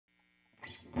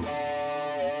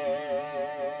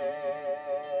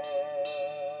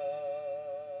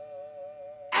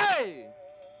Hey!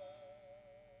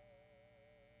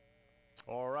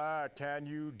 All right, can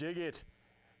you dig it?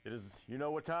 It is, you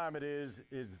know what time it is.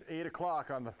 It's 8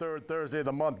 o'clock on the third Thursday of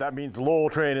the month. That means Lowell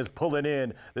Train is pulling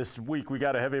in. This week we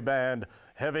got a heavy band,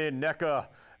 Heavy NECA.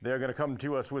 They're going to come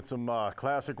to us with some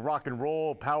classic rock and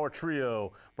roll power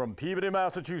trio from Peabody,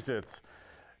 Massachusetts.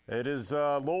 It is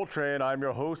Lowell Train. I'm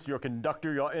your host, your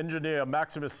conductor, your engineer,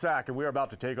 Maximus Sack, and we're about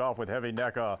to take off with Heavy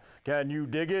NECA. Can you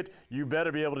dig it? You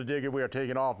better be able to dig it. We are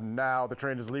taking off now. The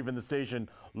train is leaving the station.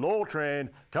 Lowell Train,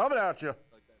 coming at you.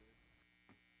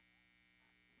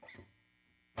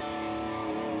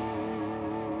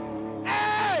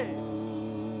 Hey!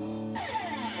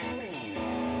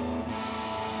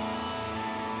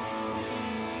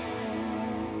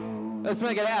 Let's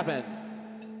make it happen.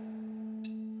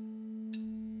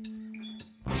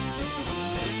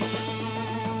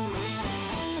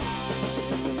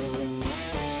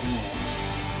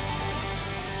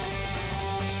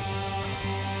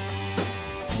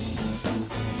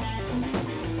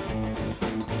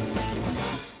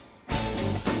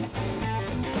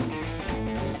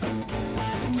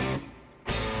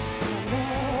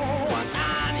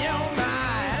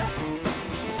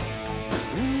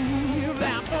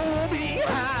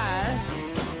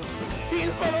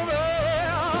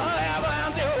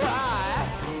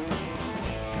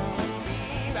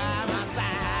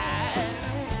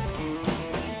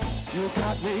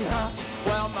 Me hot,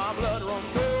 well my blood runs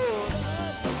cold.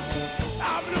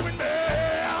 I'm blooming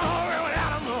bell,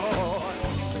 without a more.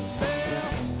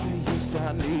 You used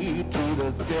I need to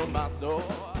distill my soul.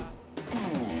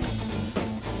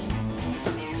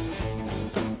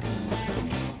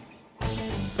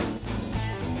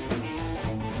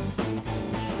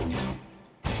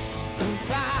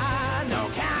 Find no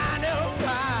kind of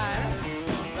ride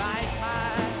like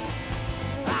mine.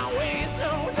 I waste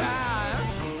no time.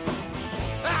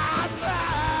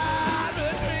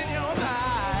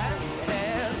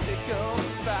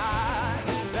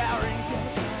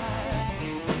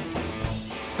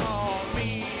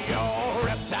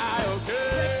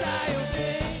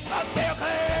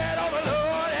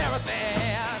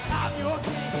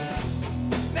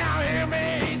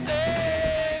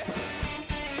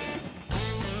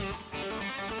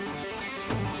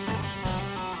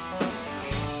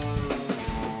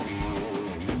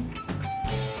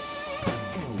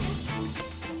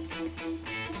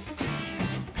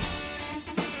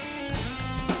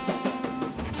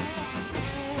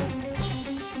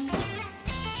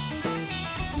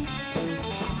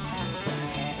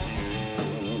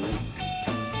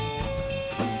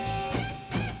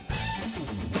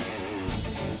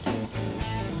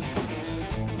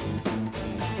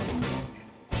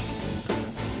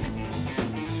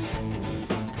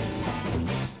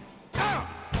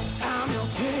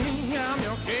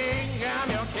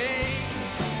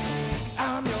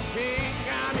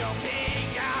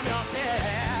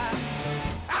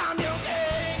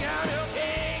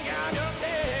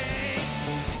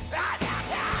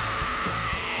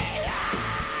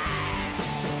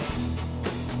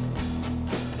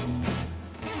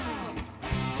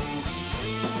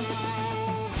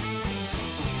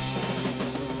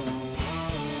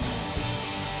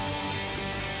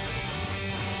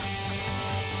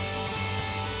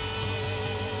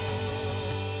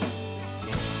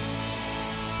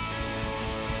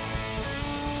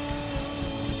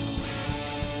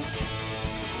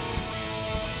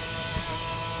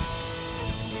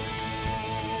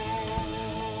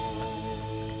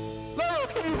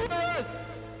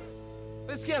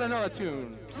 Let's get another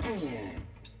tune.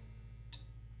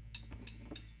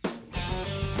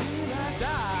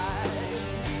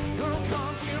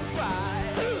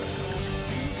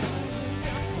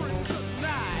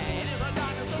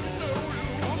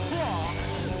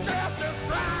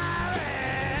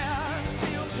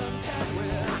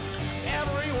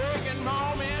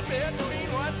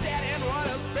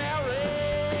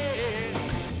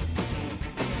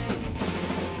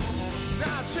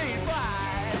 Chain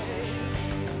fly,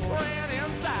 ran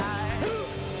inside.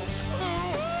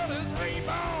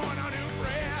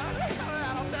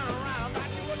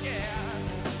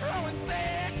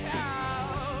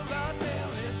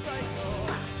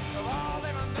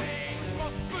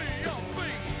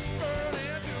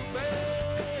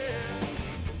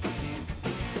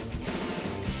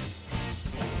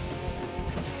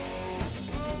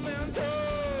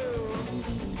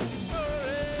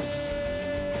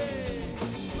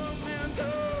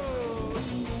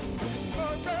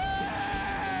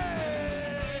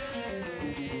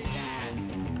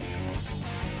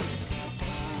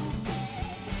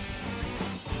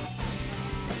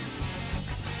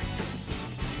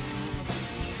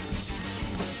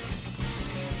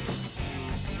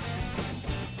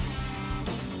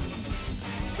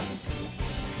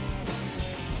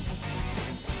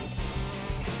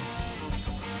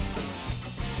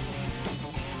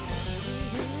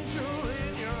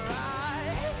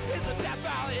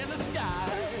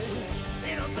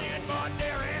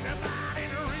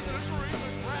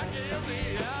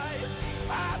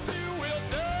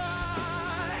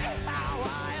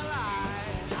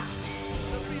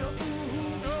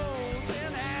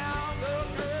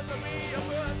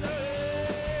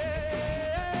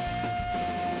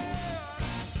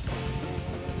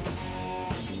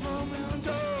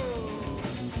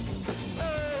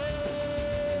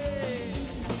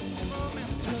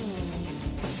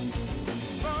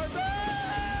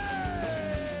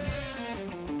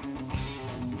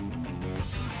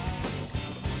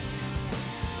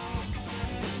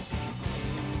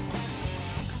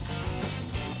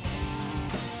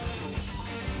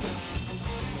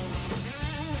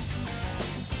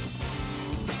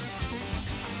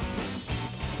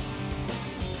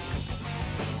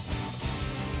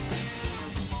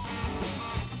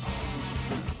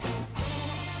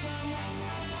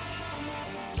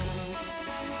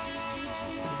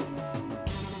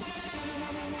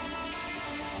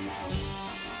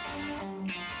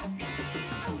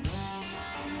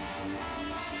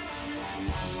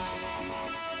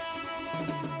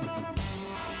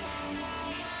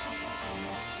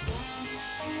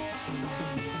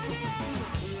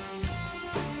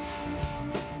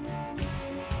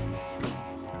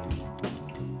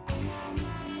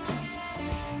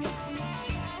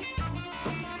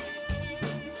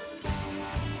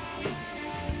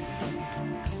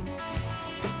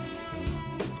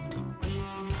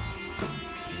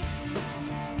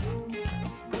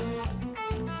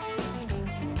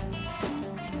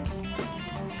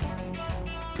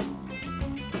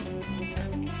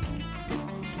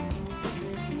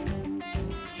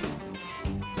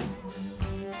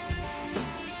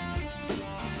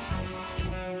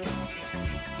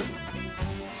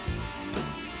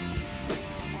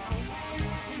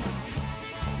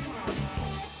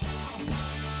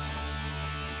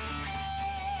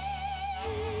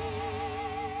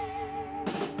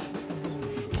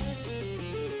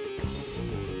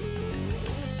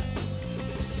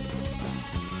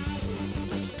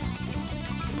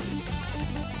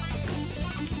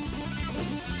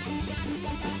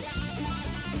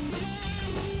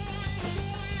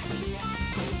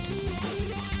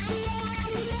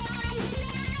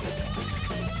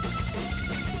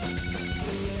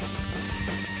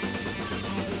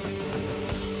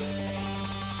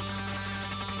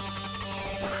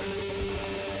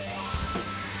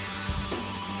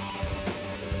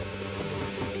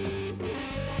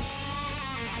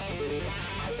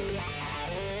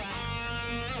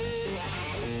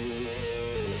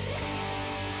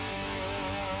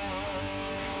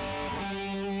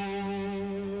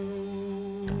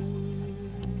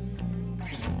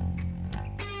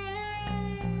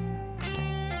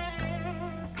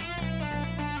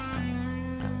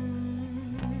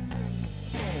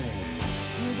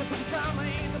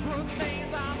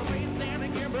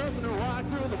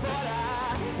 Through the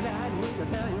border, and I need to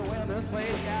tell you when this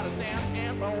place got a sense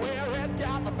and from where it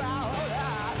got the powder.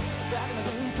 Back in the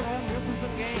day, phone misses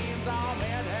some games, all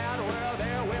men had were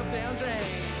their whips and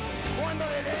chains. One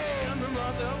bloody day in the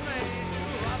month of May, two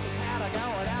lovers had a go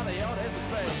down the old edge of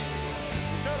space.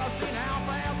 You should have seen how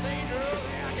fast they drew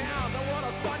their gowns. I would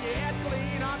have spun your head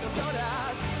clean on the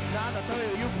shoulders. Not to tell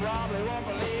you, you probably won't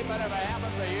believe, but if it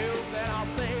happens to you, then I'll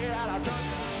say that I took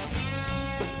you.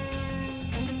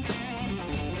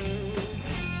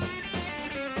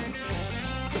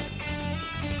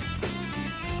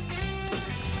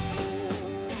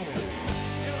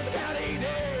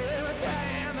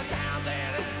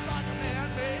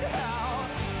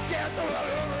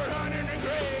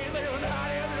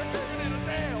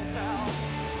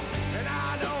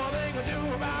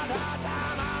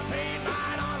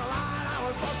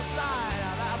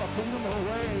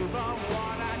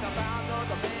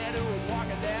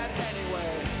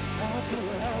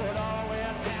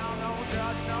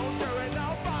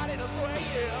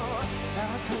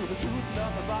 The truth,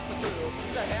 nothing but the truth.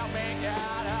 To help me get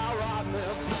out of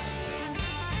this.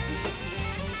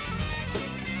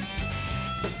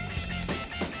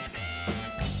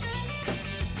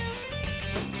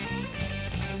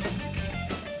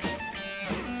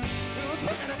 He was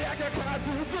looking at Jack, I cried to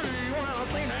see when I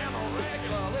seen him a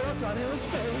regular look on his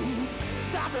face.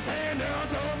 Stopped his hand down,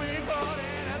 told me buddy,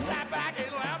 and sat back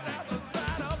and laughed at the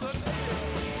side of the table.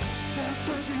 Said,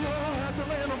 since you have to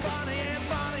live funny and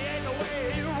funny ain't the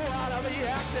way you ought to be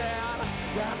acting.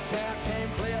 That cat came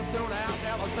clear soon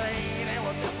after the scene. It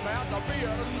was just about to be a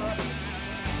strut.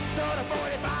 So the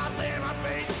 45's in my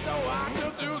face, so I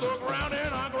took to the ground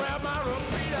and I grabbed my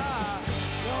repeater.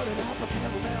 Loaded up, I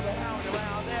can't remember how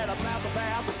around there to pass a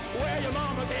path where your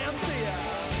mama can't see her.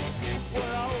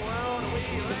 Well, world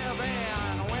we live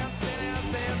in, when sin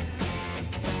is in.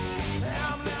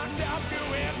 I'm knocked up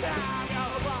doing time,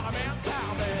 got a bottom in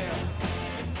town there.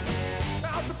 I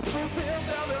suppose here's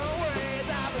the other way.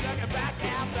 I've been looking back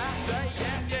at that day, yeah.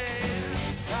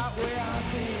 Out where I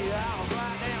see, I was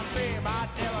right down shame. I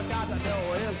never got to know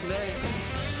his name.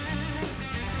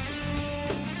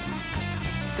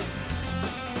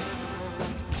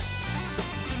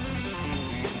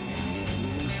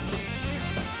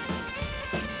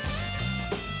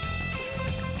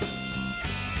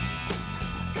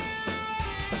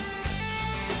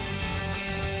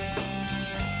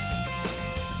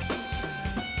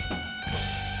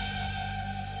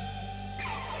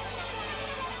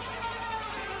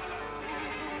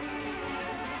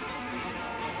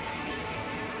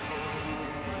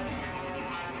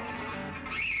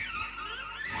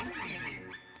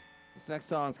 This next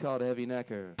song's called Heavy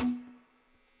Necker. You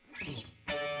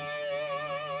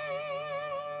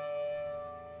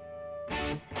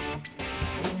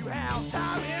have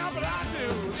time here, but I do.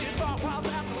 These are wild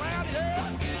laps around, yeah.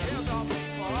 Here's all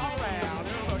people all around.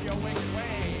 Who are your wicked ways?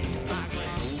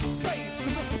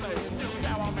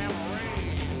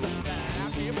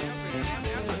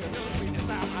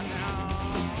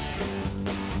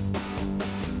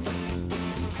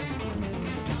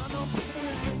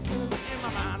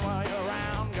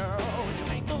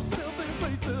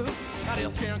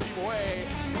 just can't keep away.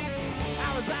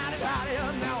 I was out and out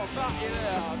here, now I thought you'd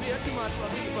be too much for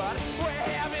me, but we're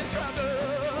having trouble.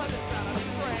 Just trying to be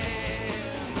friends.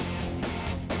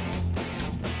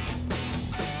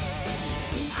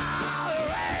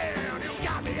 You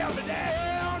got me up and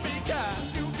down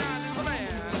because you got a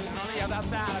man on the other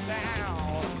side of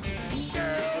town.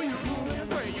 Girl, you moving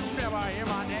free, you never hear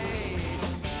my name.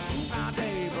 My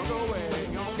day will go away,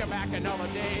 gonna get back another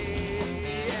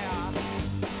day. Yeah.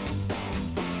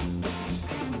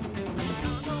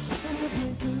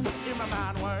 In my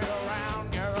mind, where you're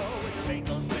around, girl, when you make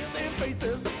those filthy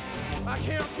faces, I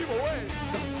can't keep away.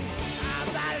 I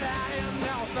started out and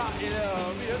now I thought you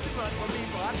love me too much for me,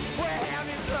 but we're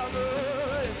having trouble.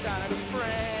 It's trying to be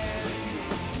friends.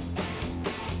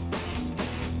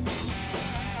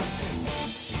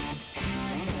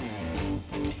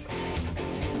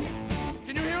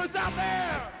 Can you hear us out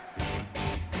there?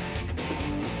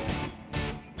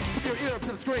 Put your ear up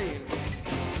to the screen.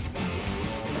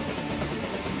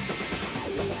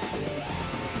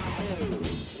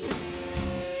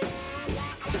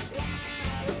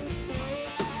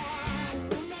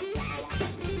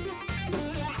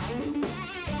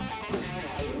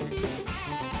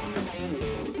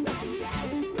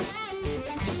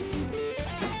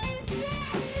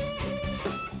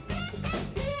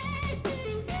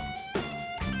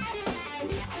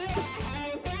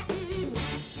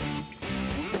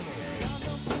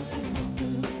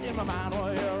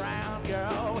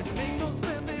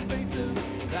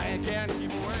 Can't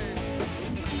keep away.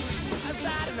 I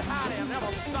started to hide and never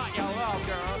thought you love,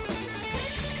 girl.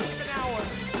 But now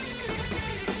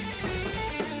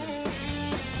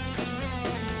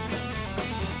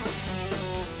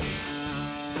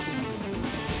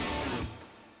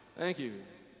thank you.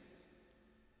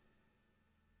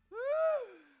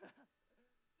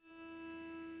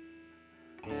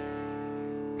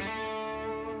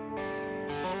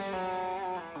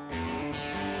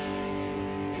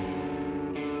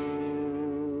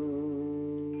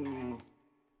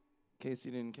 In case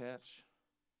you didn't catch,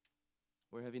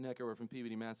 we're Heavy Necker. We're from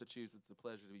Peabody, Massachusetts. It's a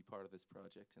pleasure to be part of this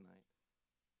project tonight.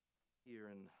 Here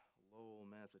in Lowell,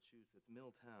 Massachusetts,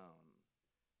 Milltown,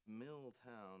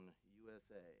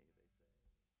 USA,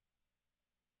 they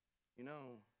say. You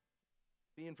know,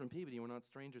 being from Peabody, we're not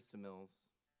strangers to mills.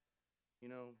 You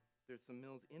know, there's some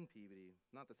mills in Peabody,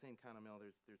 not the same kind of mill.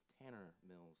 There's Tanner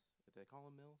mills. Do they call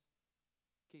them mills?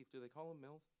 Keith, do they call them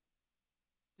mills?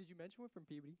 Did you mention we're from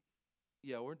Peabody?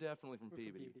 Yeah, we're definitely from We're from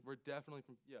Peabody. Peabody. We're definitely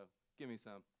from, yeah, give me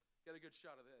some. Get a good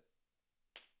shot of this.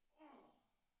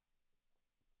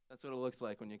 That's what it looks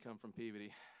like when you come from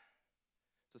Peabody.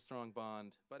 It's a strong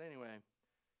bond. But anyway,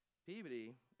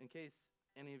 Peabody, in case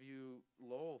any of you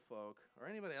Lowell folk, or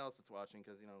anybody else that's watching,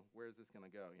 because, you know, where's this going to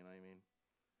go, you know what I mean?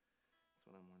 That's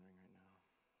what I'm wondering right now.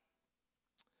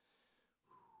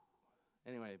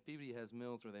 Anyway, Peabody has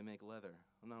mills where they make leather.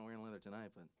 I'm not wearing leather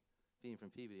tonight, but being from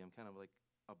Peabody, I'm kind of like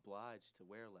obliged to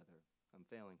wear leather. I'm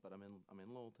failing, but I'm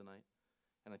in Lowell tonight,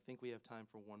 and I think we have time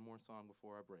for one more song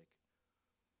before our break.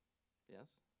 Yes?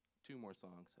 2 more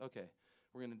songs. Okay,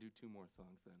 we're gonna do 2 more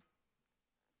songs then.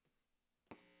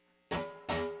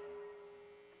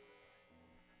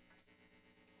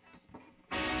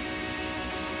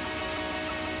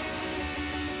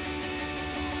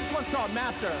 This one's called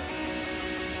Master.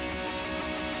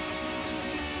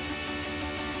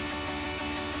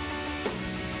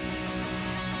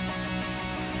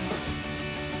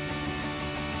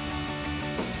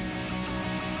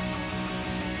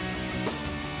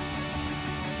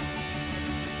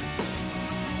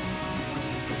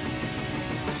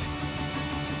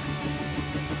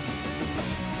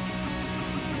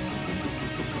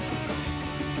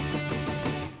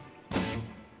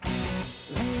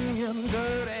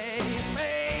 Dirty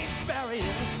face buried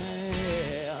in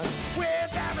sand.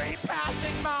 With every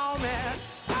passing moment,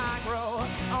 I grow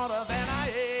older than I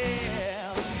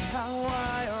am. How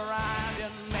I arrived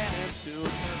and managed to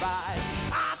survive,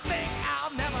 I think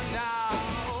I'll never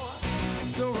know.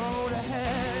 The road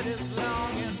ahead is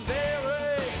long and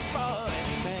very for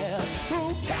any man who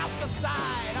cast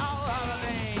aside all other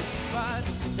things but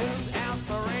his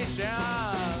aspirations.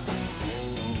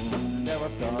 Never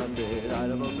thought that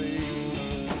I'd ever be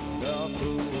the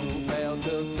fool who failed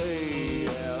to see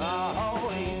the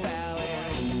holy valley.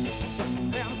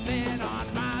 And then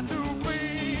on my 2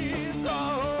 feet, so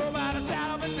by the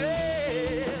shadow of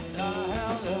death, I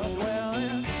held a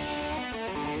dwelling.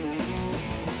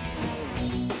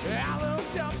 I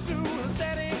looked up to the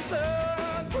setting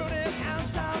sun, putting out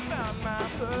found my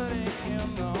footing in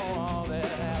the all that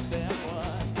have been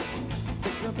won.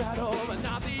 The battle, but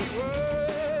not the word.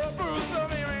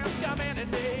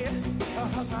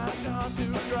 much on to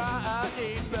draw a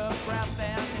deeper breath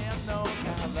and in no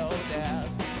shallow death.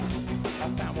 I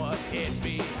found what hid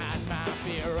behind my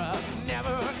fear of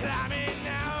never climbing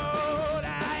out.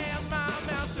 I am my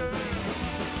master.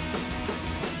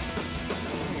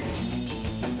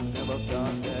 Never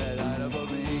thought that I'd ever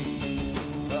be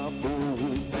a fool who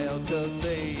failed to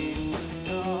see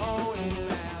the holy man.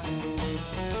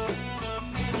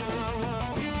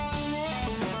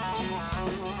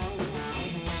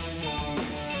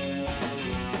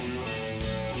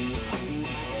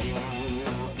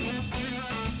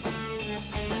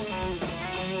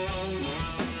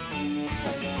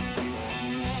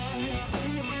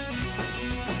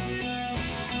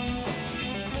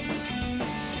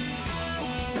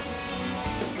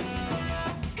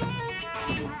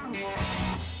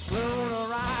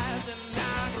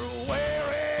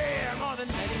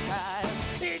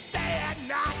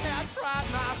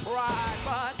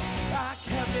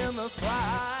 In the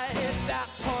sky, if that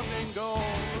taunting goal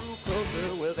grew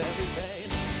closer with every pain,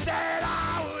 that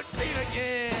I would beat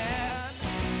again.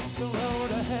 The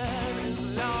road ahead is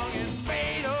long and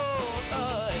fatal,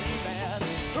 the man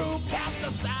who cast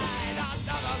aside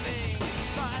another thing,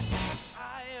 but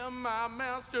I am my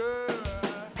master.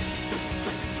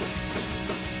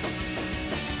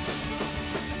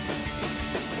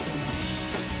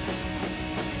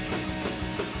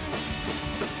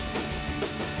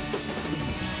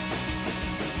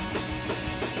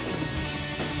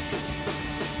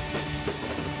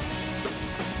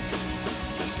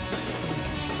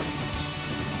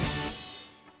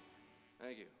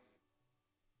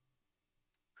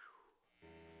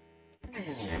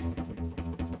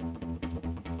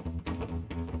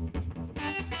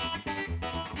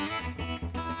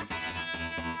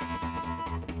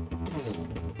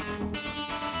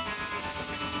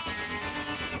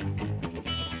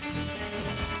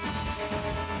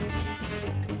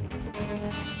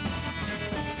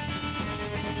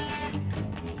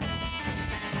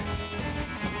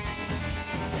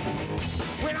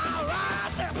 When I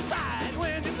rise up beside,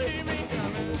 when you see me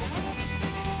coming,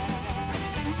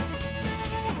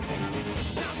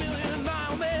 a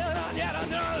million-mile man on yet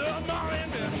another morning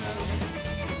mission.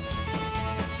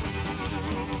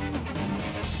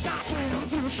 Got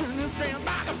transmission is being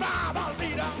back and bomb, I'll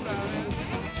lead on running.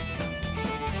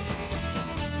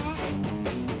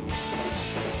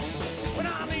 When I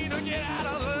need to get out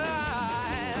of the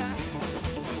line,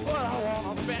 what I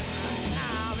want to spend my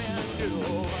time in do.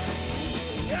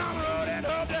 I'm rolling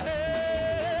up the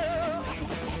hill.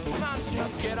 I'll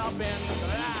just get up and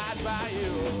glide by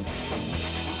you.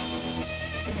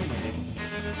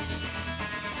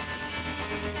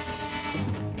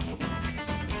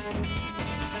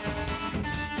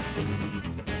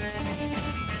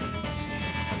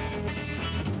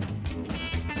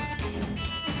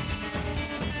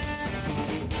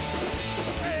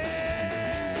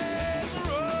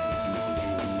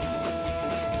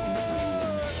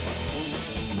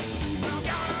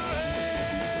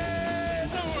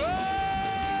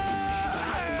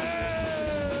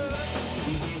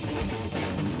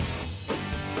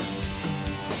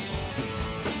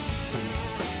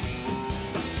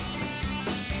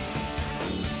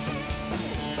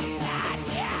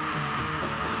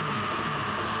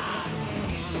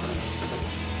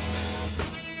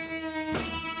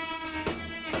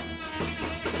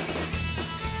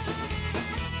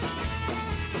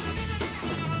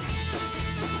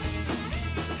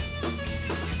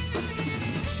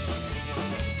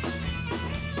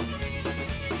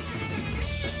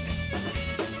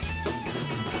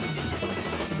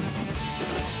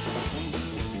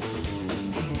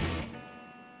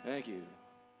 Thank you.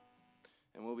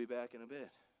 And we'll be back in a bit.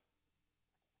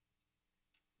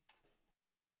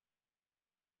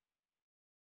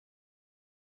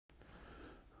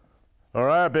 All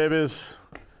right, babies.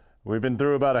 We've been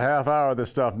through about a half hour of this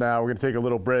stuff now. We're going to take a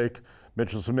little break.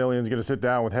 Mitchell Semillian's going to sit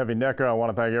down with Heavy Necker. I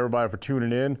want to thank everybody for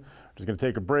tuning in. We're just going to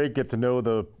take a break, get to know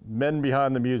the men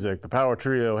behind the music, the power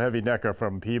trio, Heavy Necker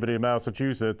from Peabody,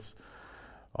 Massachusetts.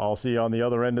 I'll see you on the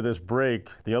other end of this break,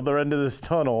 the other end of this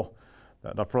tunnel.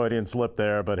 Not a Freudian slip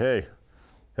there, but hey,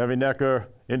 Heavy Necker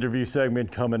interview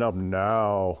segment coming up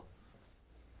now.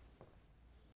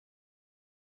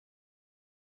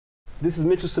 This is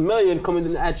Mitchell Semillian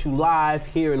coming at you live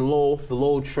here in Lowell, the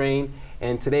Lowell Train,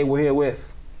 and today we're here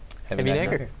with Heavy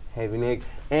Necker. Heavy Nick,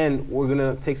 and we're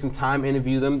gonna take some time to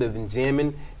interview them. They've been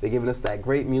jamming, they're giving us that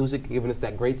great music, giving us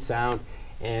that great sound,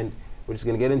 and we're just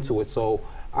gonna get into it. So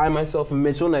I myself am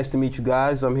Mitchell, nice to meet you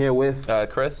guys. I'm here with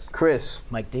Chris,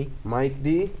 Mike D,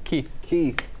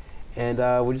 Keith, and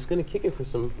we're just gonna kick it for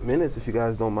some minutes if you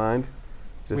guys don't mind.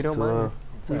 Just we don't mind.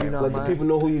 We do not Let the mind. people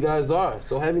know who you guys are.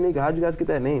 So Heavy Nigga, how'd you guys get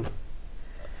that name?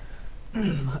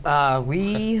 I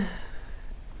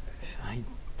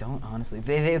don't honestly.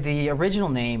 The original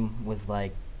name was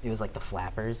like, it was like the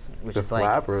Flappers, which The is like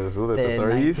Flappers, was it the the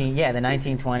 30s?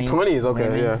 1920s. 20s, okay,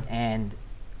 women. yeah. And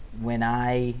when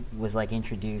I was like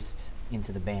introduced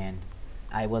into the band,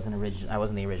 I wasn't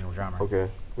the original drummer. Okay.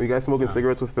 Were you guys smoking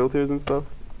cigarettes with filters and stuff?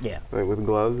 Yeah. Like with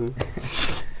gloves?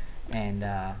 And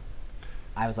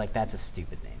I was like, that's a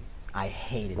stupid name. I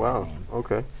hated that Wow. name.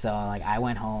 Okay. So like I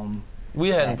went home. We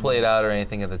hadn't played out or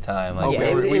anything at the time. Like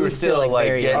Okay. we it were was still, still like, like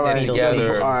very getting All it right,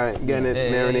 together. All right, getting it Yeah,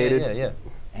 marinated. Yeah.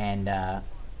 And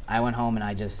I went home and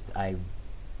I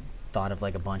thought of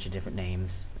like a bunch of different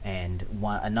names, and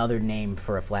another name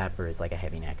for a flapper is like a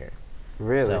heavy necker.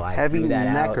 Really? So I Heavy threw that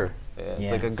out. necker. Yeah, it's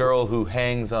Yeah. like a girl who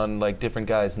hangs on like different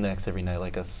guys' necks every night,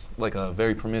 like a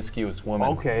very promiscuous woman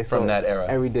Okay, from so that era.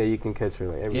 every day you can catch her,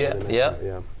 like every Yeah, other night. yeah.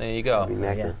 Yeah. There you go. Heavy So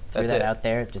necker. yeah, threw That's that it. out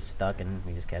there, it just stuck, and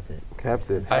we just kept it. Kept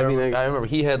it. I Heavy remember, necker. I remember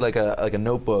he had like a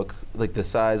notebook, like the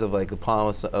size of like the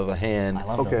palm of a hand, I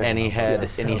love Okay. those and he notebooks. had They're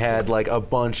so cool. like a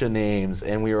bunch of names,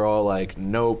 and we were all like,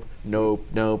 nope.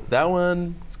 That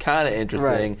one is kind of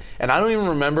interesting, Right. and I don't even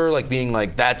remember like being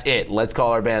like, that's it. Let's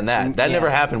call our band that. That Yeah. never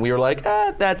happened. We were like,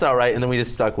 that's all right, and then we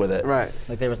just stuck with it. Right.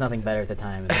 Like there was nothing better at the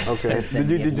time. and Okay. Since then,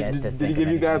 Did you get to he think give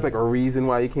of you guys anything. like a reason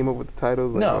why you came up with the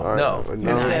titles? Like, No, all right, no. or And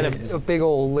No. had It's a big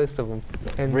old list of them.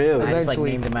 And Really? I just like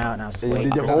eventually- named them out, and I was just And you waiting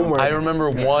did your for something. homework. I remember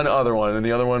one other one, and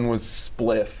the other one was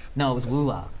Spliff. No, it was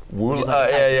Woola. Woola. Just like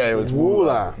the type Yeah, of it was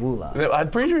Woola. Woola. I'm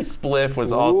pretty sure Spliff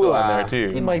was also on there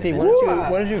Woola. too. Mike D, why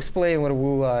don't you explain what a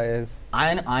woola is?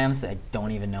 I honestly I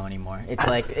don't even know anymore. It's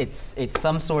like it's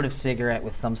some sort of cigarette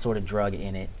with some sort of drug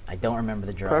in it. I don't remember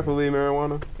the drug. Preferably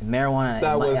marijuana. Marijuana,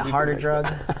 That was a harder super drug.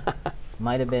 nice.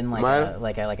 Might have been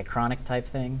like a chronic type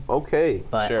thing. Okay.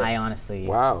 But Sure. I honestly,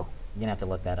 Wow. you're gonna have to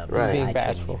look that up. Right. I Being couldn't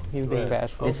bashful. even- He was being Right.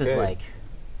 bashful. This is Okay. like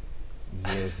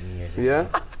years and years ago.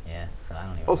 Yeah. Yeah. So I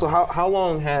don't even. Oh, so how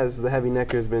long has the Heavy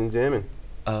Neckers been jamming?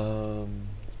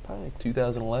 It's probably like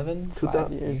 2011.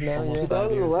 2000 years now, Almost yeah.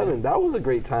 2011. That was a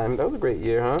great time. That was a great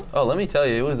year, huh? Oh, let me tell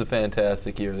you, it was a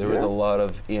fantastic year. There was Yeah. a lot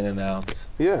of in and outs.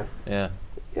 Yeah. Yeah.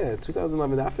 Yeah,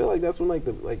 2011. I feel like that's when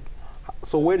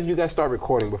So where did you guys start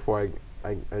recording before I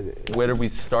Where did we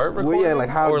start Well, recording? yeah, like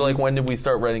how or did like you- when did we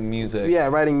start writing music? yeah,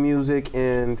 writing music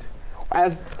and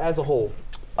as a whole.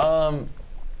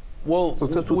 Well, So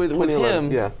to with 2011,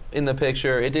 him yeah. in the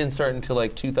picture, it didn't start until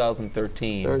like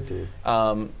 2013. 13.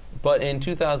 But in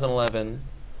 2011,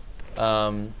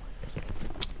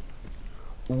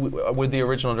 with the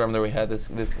original drummer that we had, this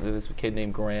kid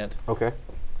named Grant, Okay.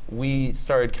 we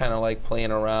started kind of like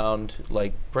playing around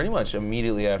like pretty much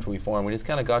immediately after we formed. We just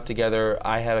kind of got together.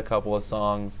 I had a couple of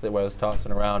songs that I was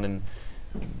tossing around, and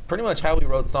pretty much how we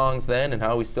wrote songs then and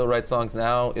how we still write songs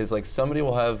now is like somebody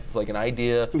will have like an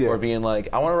idea Yeah. or being like,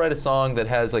 I want to write a song that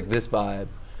has like this vibe.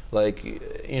 Like,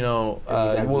 you know, And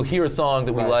you guys we'll do- hear a song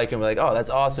that we Right. like and we're like, oh, that's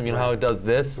awesome. You know how it does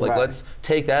this? Like, Right. let's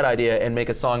take that idea and make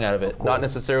a song out of it. Not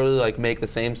necessarily like make the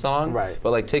same song, Right.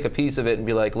 but like take a piece of it and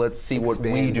be like, let's see what we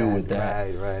Expand do with that.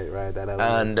 Right. That element.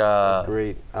 And That's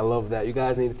great. I love that. You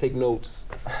guys need to take notes.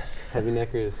 Heavy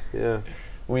Neckers. Yeah.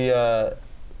 we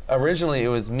originally it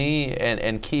was me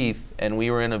and Keith, and we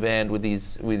were in a band with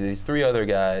these three other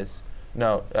guys.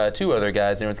 No, two other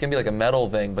guys, and it was gonna be like a metal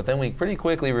thing. But then we pretty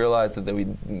quickly realized that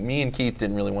me and Keith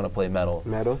didn't really want to play metal.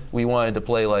 Metal. We wanted to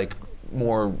play like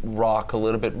more rock, a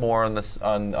little bit more on the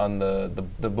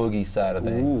boogie side of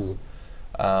things.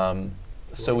 Ooh.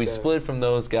 So we that. split from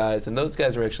those guys, and those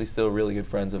guys are actually still really good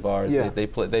friends of ours. Yeah. They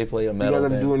play a You metal guys ever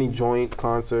band. do any joint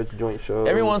concerts, joint shows?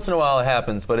 Every once in a while it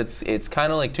happens, but it's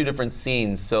kind of like two different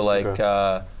scenes. So like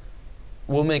Okay.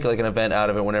 we'll make like an event out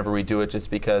of it whenever we do it, just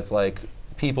because like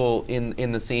people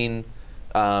in the scene.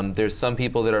 There's some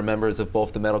people that are members of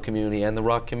both the metal community and the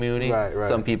rock community. Right.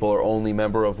 Some people are only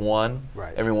member of one.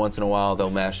 Right. Every once in a while they'll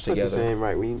mash Such together. a shame,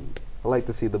 right? I like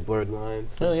to see the blurred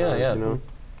lines. Oh, yeah, sometimes, yeah. You know?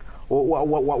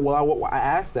 I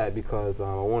asked that because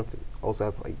I wanted to also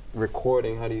ask, like,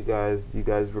 recording. How do you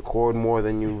guys record more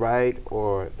than you write,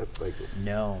 or that's like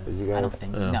No, You I guys- don't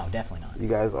think. Yeah. No, definitely not. you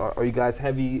guys are you guys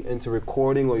heavy into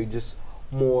recording, or are you just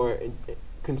more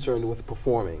concerned with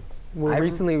performing? Well,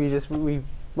 recently we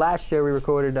last year we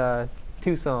recorded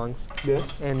 2 songs, Yeah.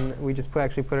 and we just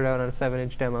actually put it out on a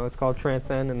 7-inch demo. It's called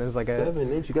Transcend, and there's like a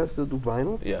 7-inch. You guys still do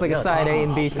vinyl? Yeah. it's like a Yeah, side A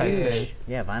and B oh, type yeah. thing.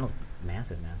 Yeah, vinyl's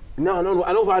massive now. No,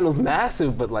 I know vinyl's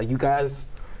massive, but like you guys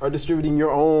are distributing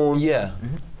your own Yeah,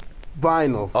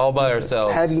 vinyls. all by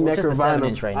ourselves. Heavy Well, necker just a vinyl.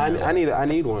 7-inch right now. I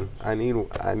need one. I need You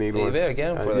one. better get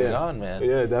them before Yeah. they're gone, man.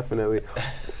 Yeah, definitely.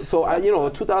 So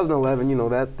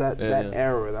 2011, that Yeah.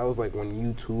 era, that was like when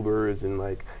YouTubers and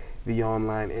like the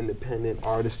online independent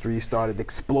artistry started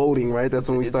exploding, right? That's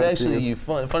when we started seeing It's this.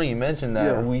 actually funny you mentioned that.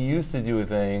 Yeah. We used to do a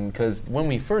thing because when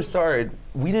we first started,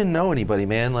 we didn't know anybody,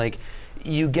 man. Like,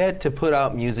 you get to put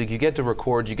out music, you get to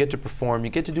record, you get to perform,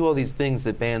 you get to do all these things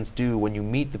that bands do when you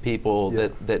meet the people Yeah.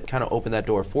 that kind of open that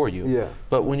door for you. Yeah.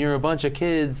 But when you're a bunch of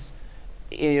kids,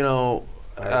 you know,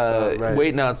 Right.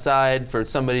 waiting outside for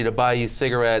somebody to buy you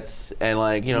cigarettes and,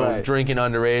 like, you know, Right. drinking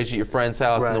underage at your friend's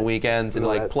house on the Right. weekends and No,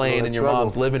 like that- playing no, in that your struggle.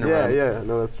 mom's living room. Yeah,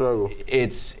 no, that struggle.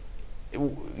 It's,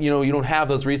 you know, you don't have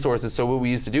those resources. So what we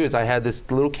used to do is I had this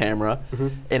little camera, Mm-hmm.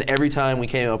 and every time we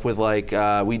came up with like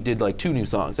we did like 2 new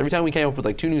songs. Every time we came up with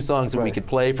like 2 new songs that we Right. could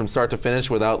play from start to finish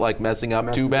without like messing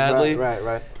up too Messing- badly.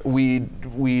 Right.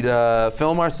 We'd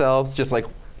film ourselves, just like,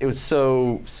 it was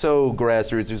so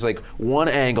grassroots. It was like one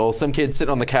angle, some kid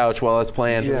sitting on the couch while I was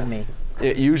playing. Yeah. Me.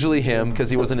 Usually him,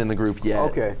 because he wasn't in the group yet.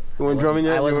 Okay. You weren't drumming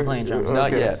yet? I You wasn't weren't- playing drums.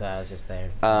 Not yet. So I was just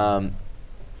there.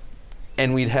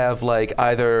 And we'd have like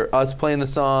either us playing the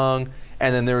song,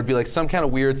 and then there would be like some kind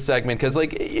of weird segment, because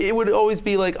like it would always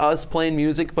be like us playing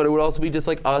music, but it would also be just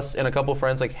like us and a couple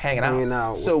friends like hanging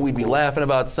out. So we'd be laughing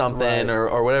about something, Right.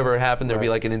 or whatever happened. There'd be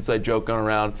Right. like an inside joke going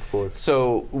around. course.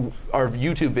 So our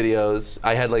YouTube videos,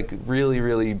 I had like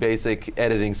really basic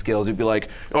editing skills. It'd be like,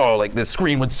 oh, like the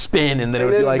screen would spin, and then it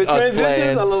would be like the us transitions,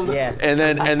 playing. I love that. Yeah.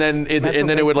 And then it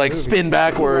what would like makes the spin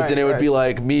backwards, Right, and it would right. be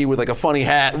like me with like a funny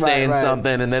hat saying right.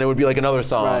 something, and then it would be like another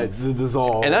song. Right, the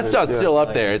dissolve. And that stuff's Yeah. still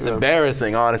up there. It's Yeah.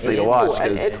 embarrassing, honestly, to It is. watch. Cool.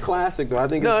 And 'cause- it's classic though. I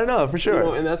think No, it's, no, for sure. You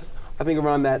know, and that's, I think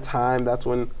around that time, that's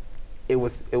when it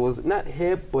was not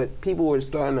hip, but people were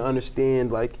starting to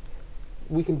understand like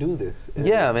we can do this. And,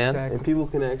 yeah, man. Exactly. And people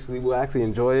will actually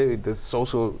enjoy it. The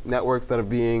social networks that are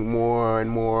being more and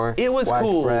more It was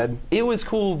widespread. cool. It was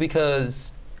cool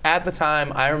because at the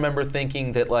time I remember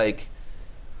thinking that like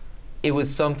it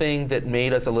was something that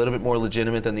made us a little bit more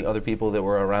legitimate than the other people that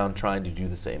were around trying to do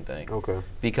the same thing. Okay.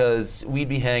 Because we'd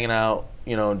be hanging out,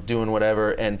 you know, doing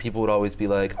whatever, and people would always be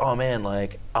like, oh man,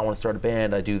 like, I want to start a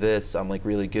band, I do this, I'm like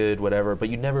really good, whatever, but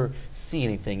you'd never see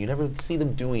anything, you never see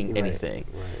them doing Right, anything.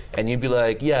 right. And you'd be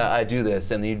like, yeah, I do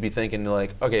this, and then you'd be thinking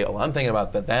like, okay, well, I'm thinking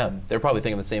about them, they're probably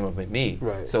thinking the same about me.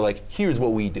 Right. So like, here's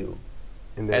what we do.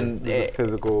 And there's, And, there's a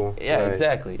physical, yeah, right,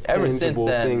 exactly. Ever since tangible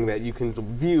then- thing that you can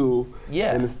view.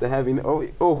 Yeah. And it's the having,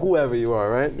 or whoever you are,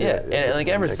 right? Yeah, and like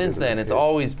ever since then, it's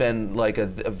always been like a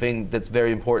thing that's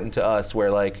very important to us.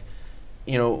 Where like,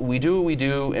 you know, we do what we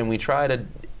do, and we try to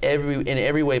in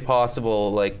every way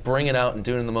possible, like bring it out and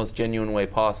do it in the most genuine way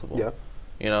possible. Yeah.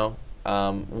 You know,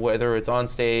 whether it's on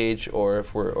stage or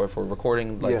if we're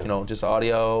recording, like Yeah. you know, just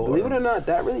audio. Believe it or not,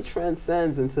 that really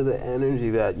transcends into the energy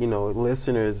that, you know,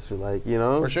 listeners are like, you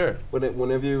know? For sure.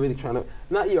 Whenever you're really trying to,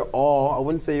 not your all, I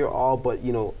wouldn't say your all, but,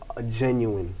 you know, a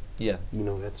genuine, Yeah. you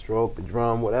know, that stroke, the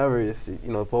drum, whatever, just, you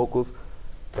know, vocals,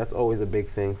 that's always a big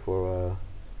thing for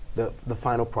the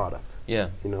final product, Yeah.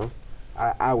 you know?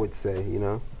 I would say, you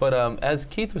know? But as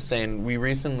Keith was saying, we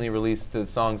recently released the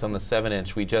songs on the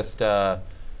 7-inch. We just, what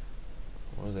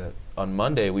was that? On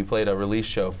Monday, we played a release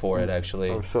show for it, actually.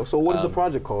 Oh, so what is the Um,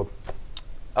 project called? Is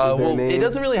there a Well, it name?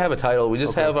 doesn't really have a title. We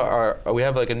just Okay. have we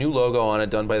have like a new logo on it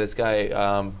done by this guy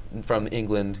from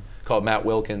England called Matt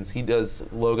Wilkins. He does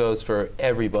logos for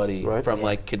everybody, Right. from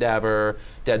like Cadaver,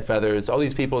 Dead Feathers, all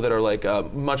these people that are like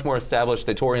much more established.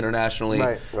 They tour internationally.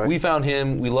 Right, right. We found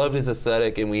him. We loved his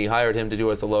aesthetic, and we hired him to do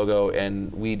us a logo.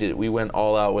 And we went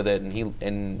all out with it. And we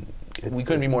It's,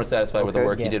 couldn't be more satisfied with the okay.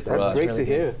 work he Yeah, did for That's us. great Really to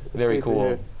hear. That's Very great to cool.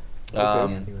 hear.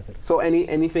 Um, Happy with it. So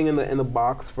anything in the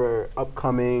box for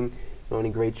upcoming, you know, any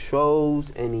great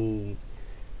shows, any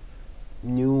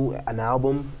an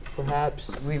album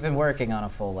perhaps? We've been working on a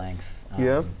full length.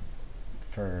 Yeah.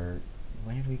 For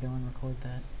when did we go and record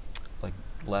that? like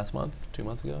last month, 2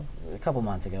 months ago. A couple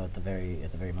months ago, at the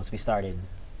very most. We started.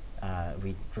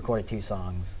 We recorded 2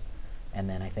 songs, and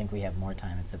then I think we have more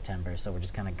time in September. So we're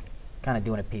just kind of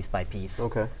doing it piece by piece.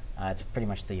 Okay. It's pretty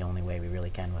much the only way we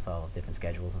really can with all the different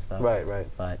schedules and stuff. Right, right.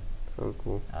 But Sounds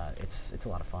cool. it's a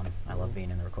lot of fun. I love being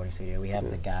in the recording studio. We have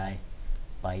the guy,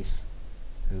 Vice,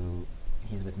 who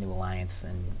he's with New Alliance,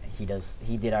 and he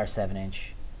did our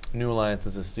 7-inch. New Alliance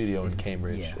is a studio in Is-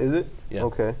 Cambridge. yeah. Is it? Yeah.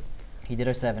 Okay. He did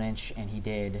our 7-inch, and he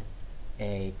did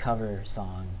a cover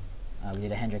song. We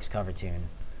did a Hendrix cover tune,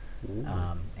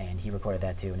 and he recorded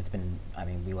that too. And it's been, I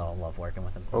mean, we all love working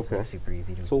with him. It's Okay. like super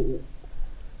easy to. So,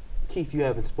 Keith, you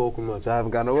haven't spoken much. I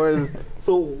haven't got no words.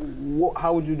 So,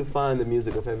 how would you define the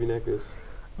music of Heavy Neckers?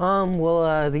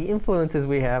 Well, the influences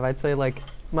we have, I'd say like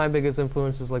my biggest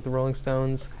influences like the Rolling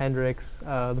Stones, Hendrix,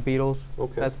 the Beatles.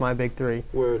 Okay. That's my big 3.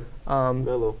 Word.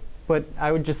 Mellow. But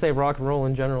I would just say rock and roll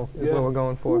in general is Yeah. what we're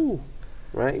going for. Ooh.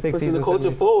 Right? 60s Pushing the and culture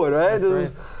 70s. forward, right? That's This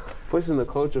is- Pushing the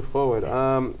culture forward.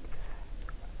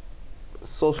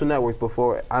 Social networks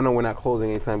before, I know we're not closing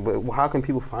anytime, but how can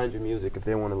people find your music if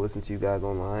they want to listen to you guys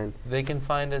online? They can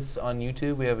find us on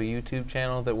YouTube. We have a YouTube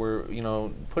channel that we're,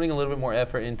 putting a little bit more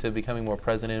effort into becoming more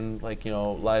present in, like,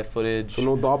 live footage. So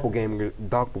no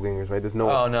doppelgangers, right? There's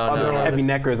no Oh, no, other no. heavy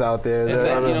neckers out there. In fact,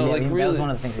 Yeah, like that really, was one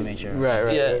of the things we made sure.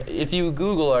 Right. yeah. If you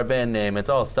Google our band name, it's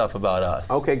all stuff about us.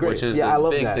 Okay, great. Which is I a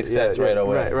love big that. success right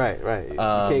away. Right. You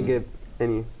can't get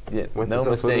any Yeah, more no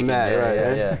successful mistake. than that,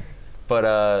 right? Yeah. But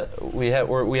we have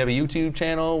a YouTube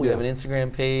channel. We Yeah. have an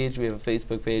Instagram page. We have a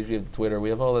Facebook page. We have Twitter. We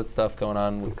have all that stuff going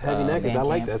on. It's heavy neckers. I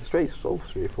like Bandcamp. that. So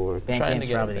straightforward. Trying to Bandcamp's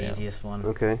get probably it the down. easiest one.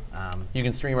 Okay. You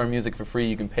can stream our music for free.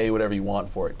 You can pay whatever you want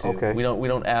for it too. Okay. We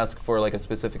don't ask for like a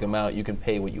specific amount. You can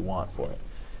pay what you want for it.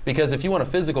 Because if you want a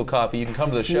physical copy, you can come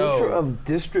to the show. Future of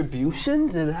distribution?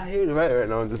 Did I hear it right?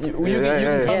 No, I'm just. You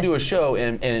can come to a show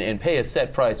and pay a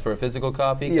set price for a physical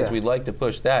copy because Yeah. we'd like to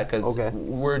push that because Okay.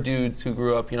 we're dudes who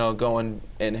grew up, going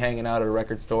and hanging out at a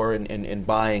record store and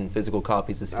buying physical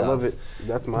copies of stuff. I love it.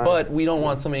 That's my. But we don't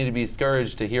want somebody to be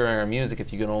discouraged to hearing our music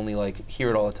if you can only like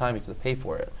hear it all the time. You have to pay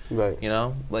for it. Right.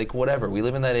 Like whatever. We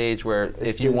live in that age where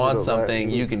if you want digital, right? something,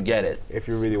 you can get it. If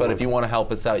you really But want if you want to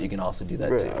help us out, you can also do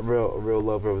that a too. real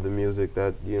lover of the music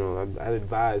that I'd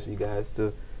advise you guys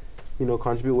to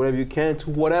contribute whatever you can to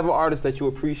whatever artist that you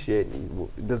appreciate.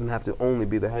 It doesn't have to only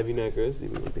be the heavy neckers.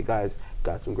 Even the guys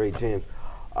got some great jams.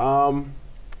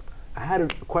 I had a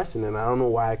question and I don't know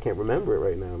why I can't remember it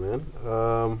right now,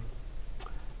 man.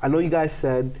 I know you guys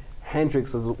said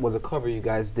Hendrix was a cover you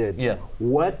guys did. Yeah.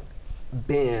 What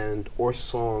band or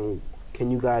song can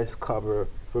you guys cover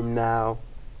from now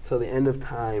till the end of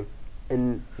time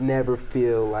and never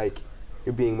feel like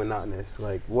you're being monotonous?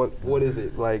 Like, what is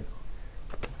it? Like,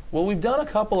 Well, we've done a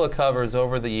couple of covers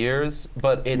over the years,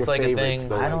 but it's Your like a favorites, thing.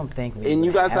 though. I don't think we and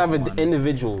you guys have one.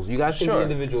 individuals. You guys can Sure. be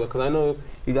individual because I know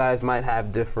you guys might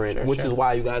have different, Sure, which sure. is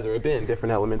why you guys are a band,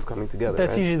 different elements coming together.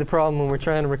 That's right? usually the problem when we're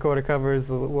trying to record a cover is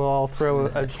we'll all throw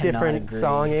a different agree.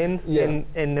 song in, Yeah.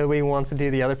 and nobody wants to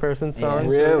do the other person's song.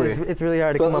 Really? So it's really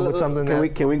hard to come up with something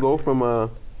Can we go from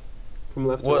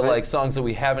left to What, right? like songs that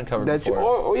we haven't covered that you,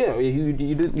 before?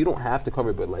 you don't have to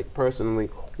cover it, but like personally,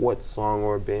 what song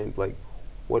or band, like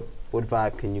what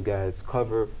vibe can you guys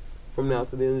cover from now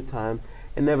to the end of time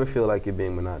and never feel like you're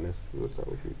being monotonous? What's up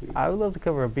with you? I would love to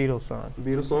cover a Beatles song.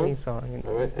 Beatles Any song? song.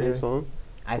 All right, any Yeah. song?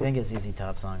 I think a ZZ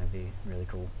Top song would be really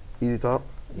cool. Easy Top?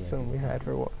 It's something we had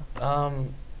for a while.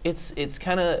 It's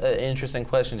kind of an interesting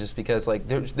question, just because like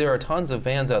there are tons of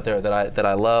bands out there that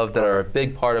I love that are a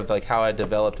big part of like how I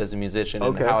developed as a musician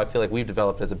Okay. and how I feel like we've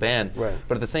developed as a band. Right.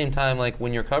 But at the same time, like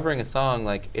when you're covering a song,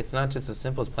 like it's not just as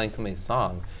simple as playing somebody's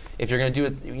song. If you're going to do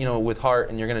it, with heart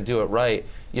and you're going to do it right,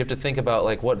 you have to think about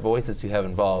like what voices you have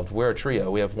involved. We're a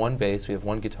trio. We have one bass, we have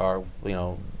one guitar,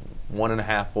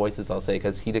 1.5 voices, I'll say,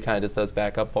 because he kind of just does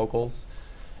backup vocals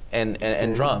and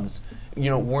drums.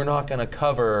 We're not going to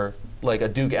cover like a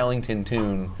Duke Ellington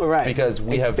tune Right. because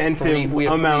we have Extensive three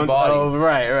amount bodies. of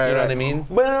right. You know right. what I mean?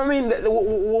 But I mean,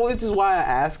 which is why I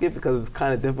ask it, because it's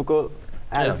kind of difficult.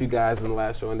 I had Yeah. a few guys in the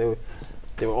last show, and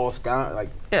they were all scout, like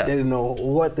Yeah. they didn't know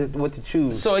what to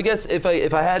choose. So I guess if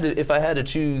I had to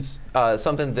choose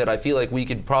something that I feel like we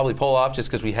could probably pull off just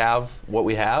because we have what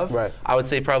we have, Right. I would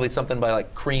say probably something by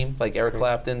like Cream, like Eric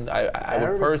Clapton. I would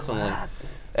Eric personally. Clapton.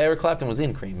 Eric Clapton was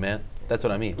in Cream, man. That's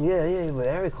what I mean. Yeah, but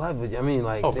Eric Clapton. I mean,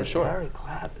 like, Oh, for sure. Eric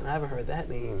Clapton. I haven't heard that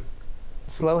name.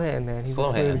 Slow hand, man. He's Slow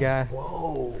a smooth hand. guy.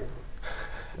 Whoa.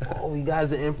 Oh, you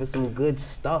guys are in for some good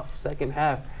stuff. Second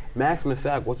half. Max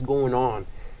Massac, what's going on?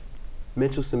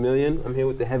 Mitchell Similian, I'm here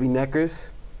with the Heavy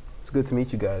Neckers. It's good to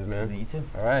meet you guys, man. Me too.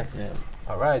 All right. Yeah.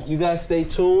 All right. You guys stay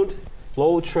tuned.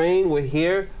 Lowell Train, we're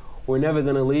here. We're never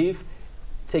going to leave.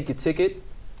 Take your ticket.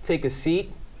 Take a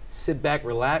seat. Sit back,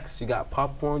 relax. You got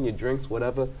popcorn, your drinks,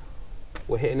 whatever.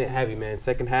 We're hitting it heavy, man.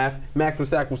 Second half. Max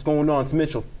Massac, what's going on? It's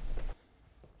Mitchell.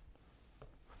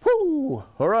 Woo!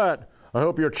 All right. I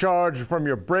hope you're charged from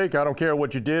your break. I don't care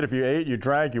what you did. If you ate, you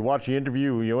drank, you watched the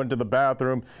interview, you went to the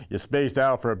bathroom, you spaced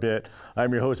out for a bit.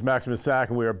 I'm your host, Maximus Sack,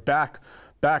 and we are back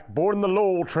boarding the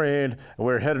Lowell train, and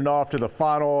we're heading off to the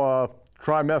final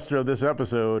trimester of this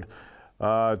episode.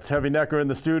 It's Heavy Necker in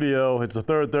the studio. It's the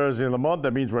third Thursday of the month.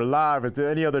 That means we're live. It's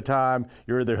any other time.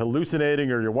 You're either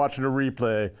hallucinating or you're watching a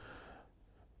replay.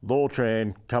 Lowell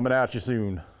train coming at you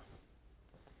soon.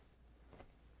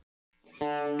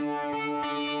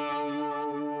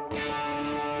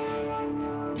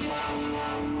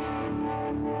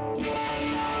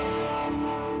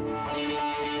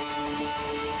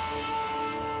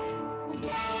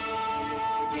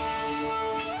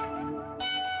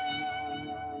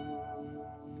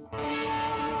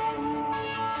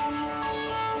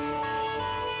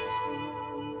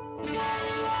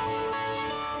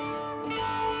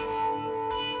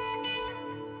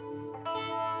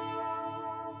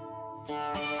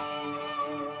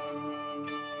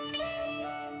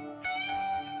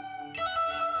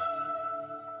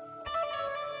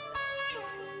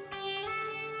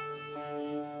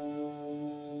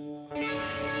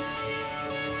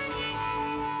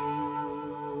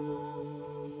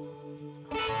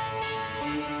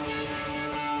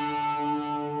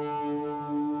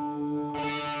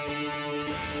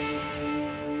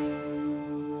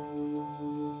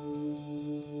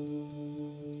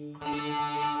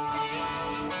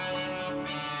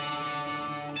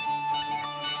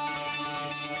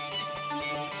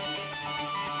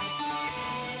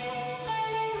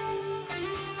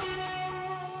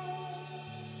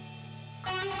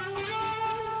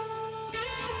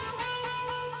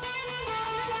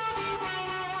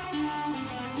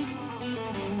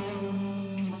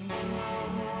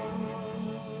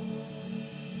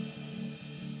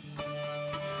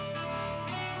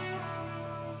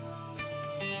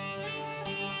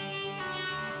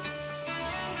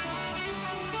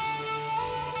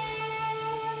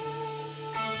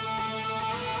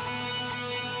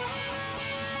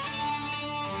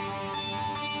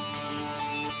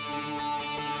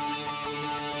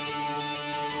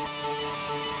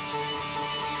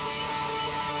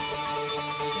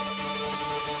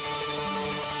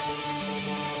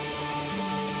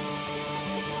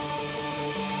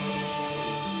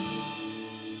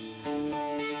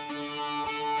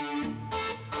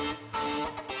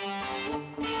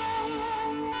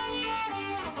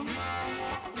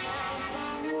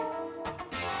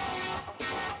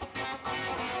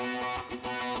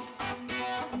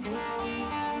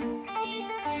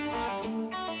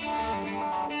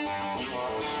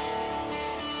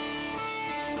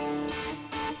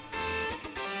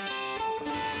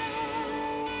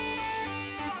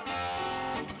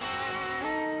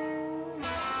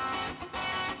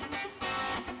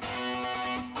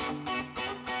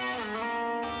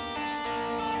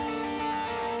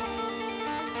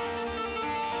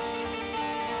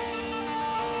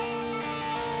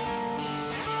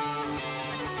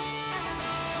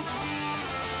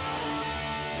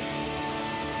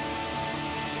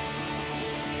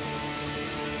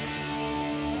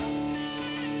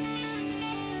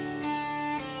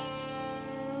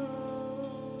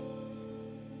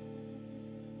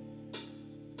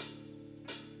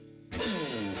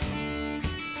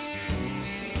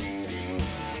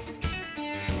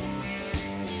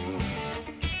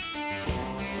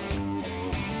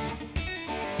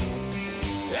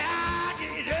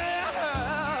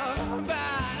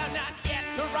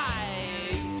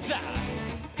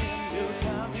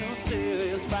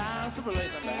 a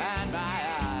blazing behind my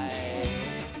eye.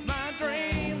 My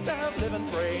dreams of living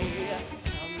free,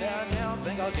 someday I never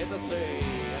think I'll get to see.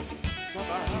 So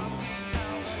perhaps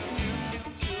now let's shoot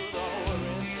into the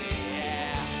world sea.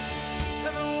 Yeah.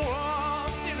 And the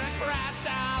walls seem to crash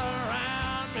all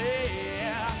around me.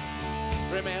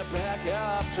 Bring me back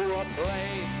up to a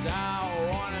place I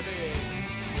wanna be.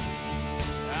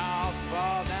 I'll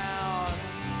fall down,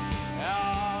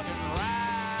 out and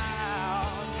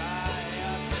round my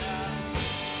ocean.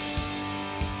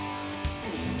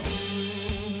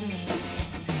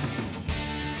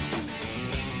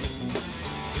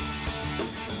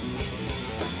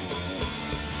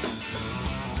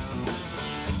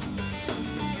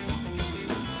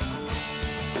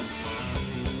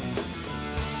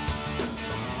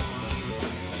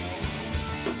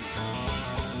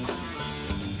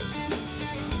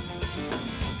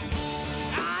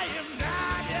 I am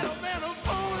not yet a man of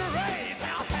fool to raise.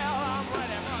 Now hell, I'm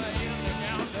ready for the end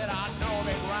account that I know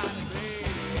they grind to be.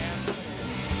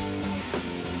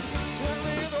 Tell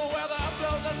me the weather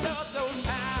blows us up those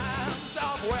times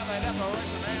of weather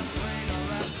desperation and rain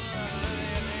around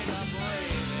the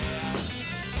brain.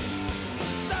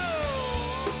 So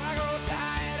I grow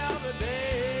tired of the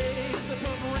days that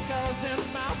put wrinkles in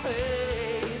my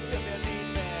face. If you need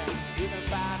me, you can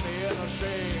find me in the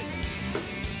shade.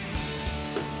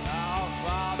 I'll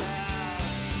fall down,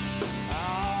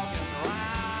 I'll get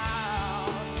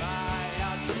round my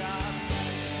ocean.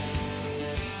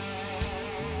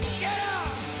 Get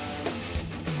up!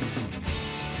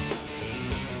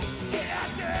 Get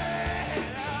out there!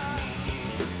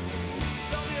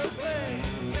 Don't be afraid,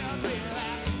 tell me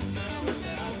that.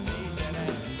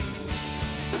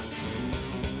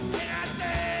 Get out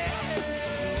there!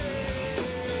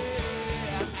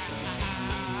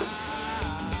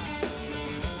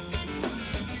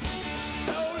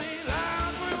 Slowly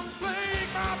lines will fling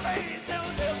my face till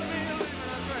there's a real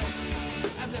drink.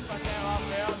 As if I never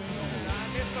felt me, I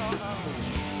get so home.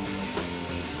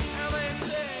 And they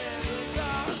say the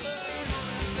doctor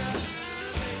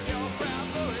make your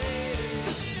breath away.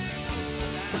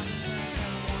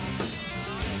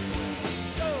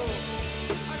 So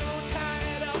I grow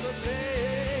tired of the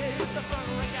place, the fun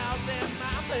wrinkles in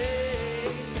my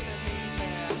face. If you need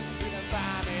me, you can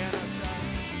find me in a truck.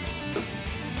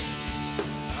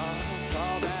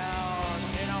 Fall down,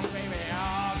 you know, baby,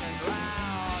 I'll get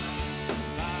drowned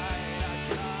by a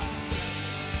shot.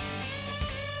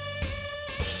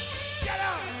 Get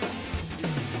up!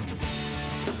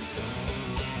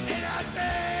 Get out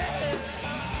there!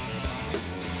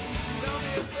 Don't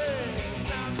be afraid,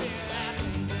 don't be that.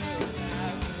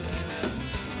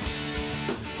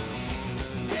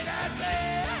 Get out there!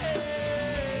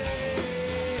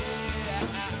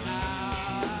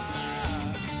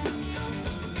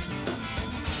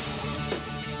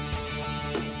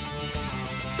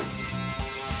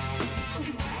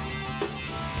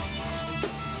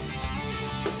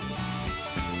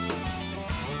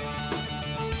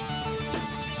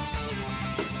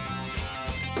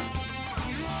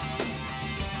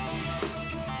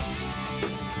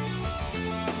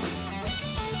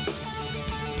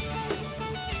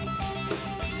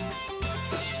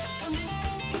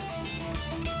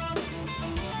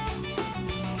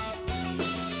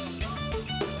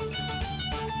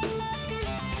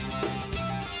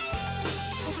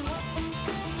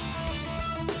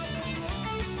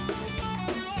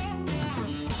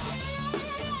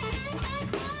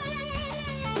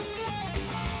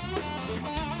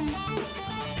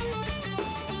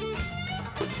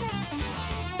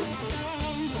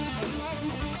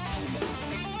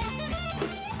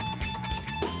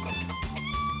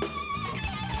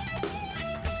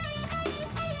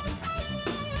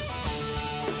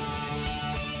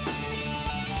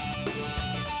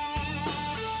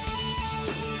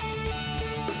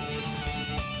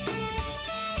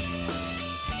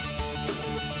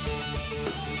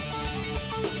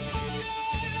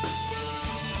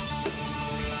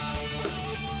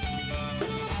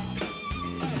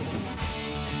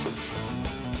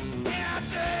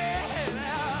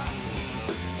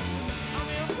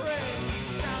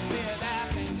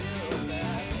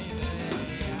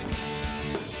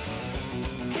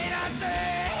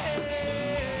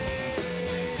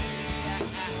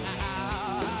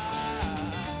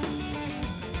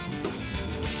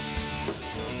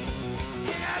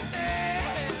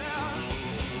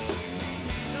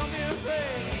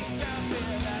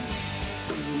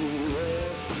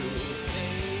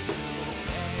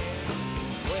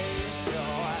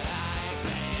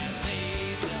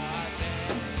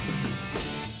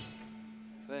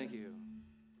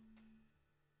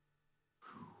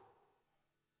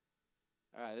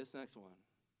 All right, this next one.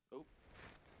 Oh.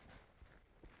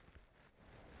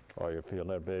 Oh, you feeling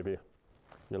that, baby?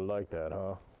 You like that,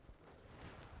 huh?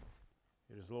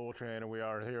 It is Lowell Train, and we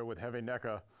are here with Heavy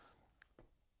NECA.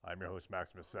 I'm your host,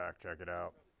 Maximus Sack. Check it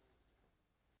out.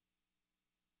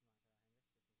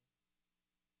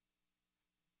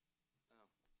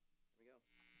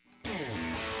 Oh, here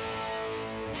we go.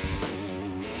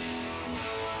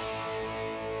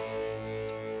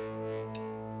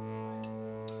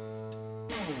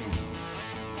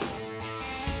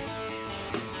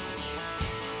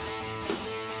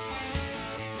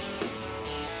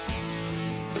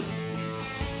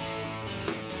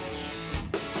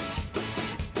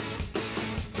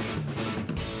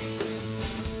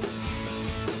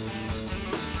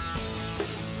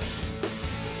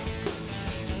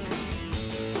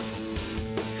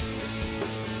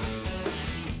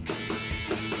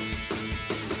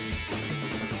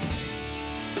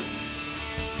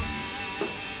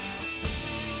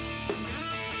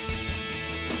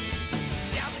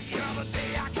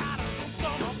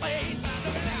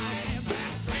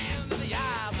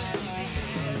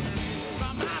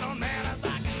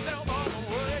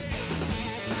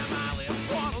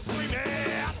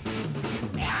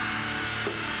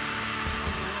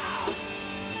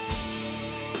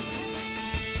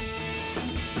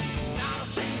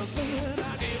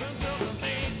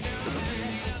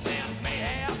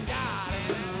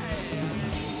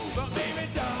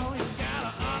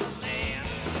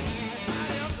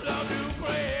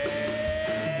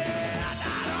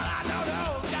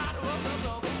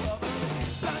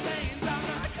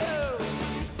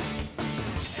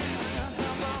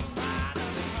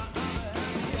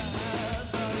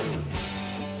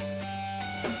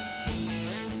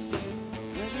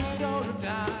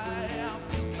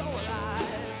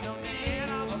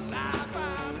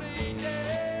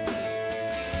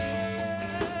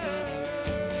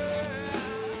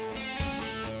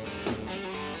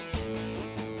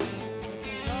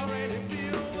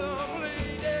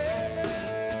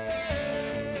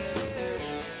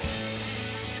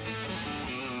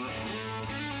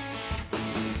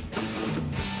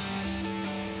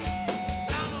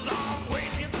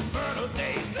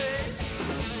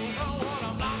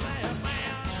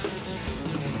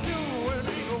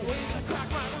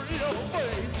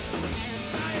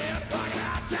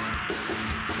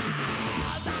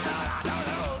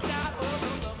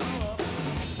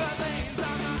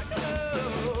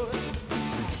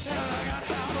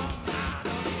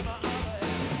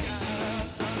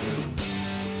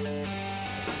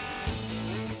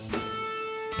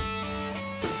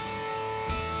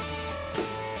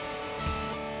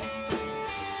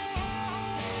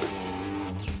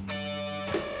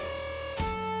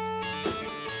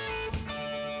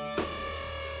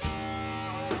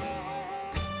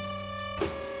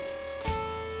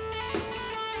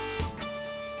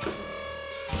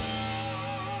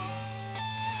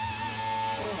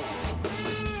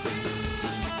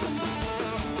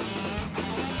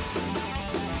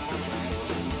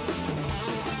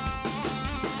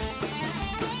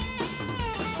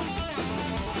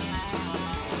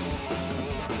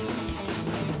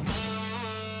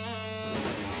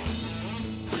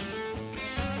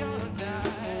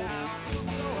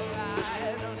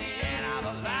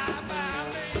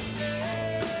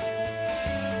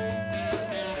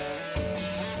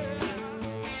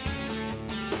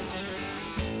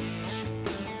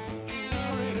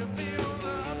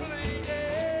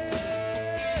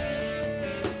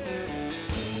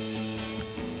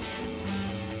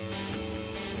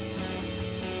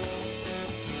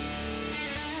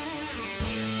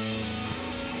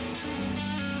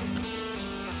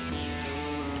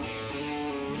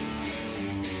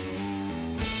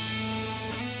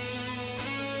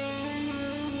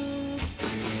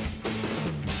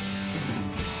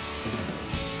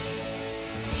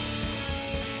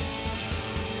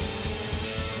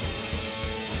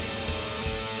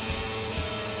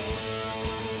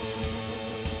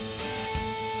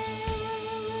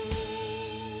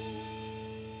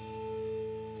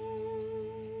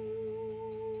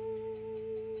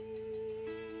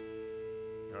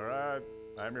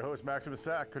 I'm your host, Maximus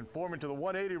Sack, conforming to the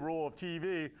 180 rule of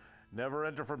TV. Never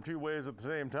enter from two ways at the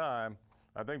same time.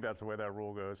 I think that's the way that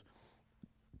rule goes.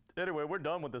 Anyway, we're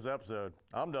done with this episode.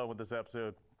 I'm done with this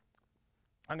episode.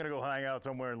 I'm going to go hang out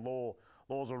somewhere in Lowell.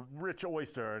 Lowell's a rich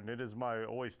oyster, and it is my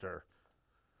oyster.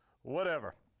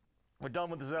 Whatever. We're done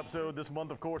with this episode. This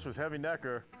month, of course, was Heavy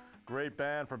NECA. Great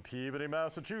band from Peabody,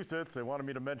 Massachusetts. They wanted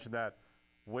me to mention that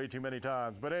way too many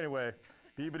times. But anyway,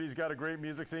 Peabody's got a great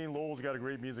music scene. Lowell's got a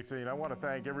great music scene. I want to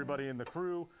thank everybody in the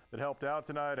crew that helped out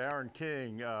tonight. Aaron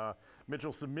King,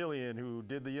 Mitchell Similian, who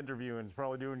did the interview and is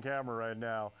probably doing camera right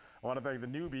now. I want to thank the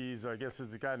newbies. I guess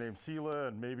there's a guy named Sela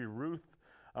and maybe Ruth.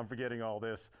 I'm forgetting all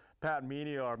this. Pat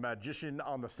Meany, our magician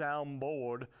on the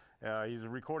soundboard. He's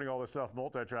recording all this stuff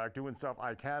multi-track, doing stuff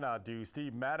I cannot do.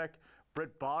 Steve Maddock,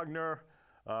 Britt Bogner.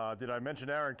 Did I mention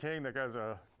Aaron King? That guy's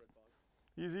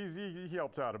he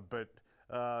helps out a bit.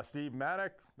 Steve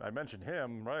Maddock, I mentioned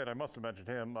him, right? I must have mentioned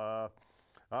him. I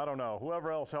don't know. Whoever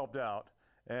else helped out.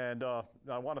 And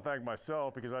I want to thank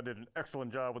myself because I did an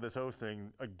excellent job with this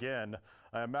hosting again.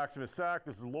 I am Maximus Sack.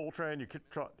 This is Lowell Train, your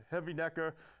heavy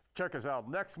necker. Check us out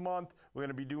next month. We're going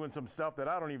to be doing some stuff that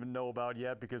I don't even know about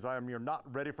yet because I am your not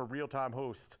ready for real-time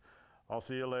host. I'll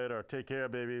see you later. Take care,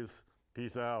 babies.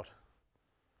 Peace out.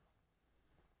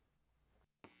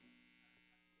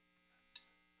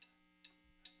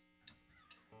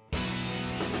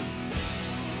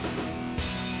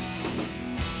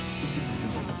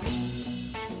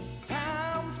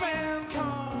 Time's been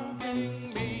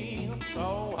carving me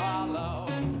so hollow.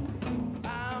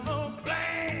 I'm a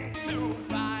blank to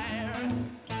fire.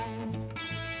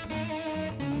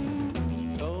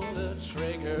 Pull the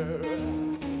trigger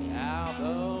out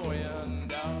the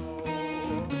window.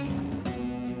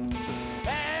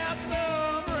 Pass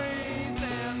the breeze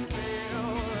and feel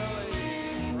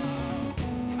release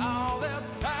from all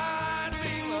that's hide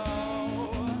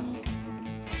below.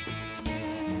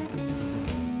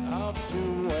 Up to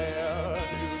where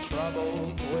new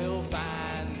troubles will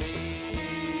find me.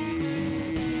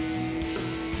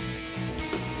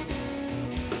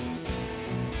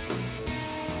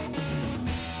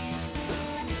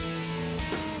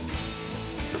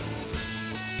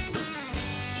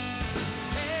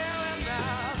 Feeling the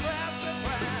breath of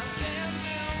breath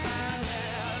into my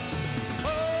head,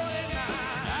 holding my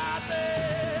heartbeat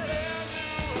into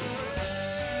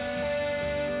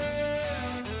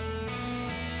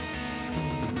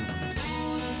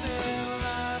till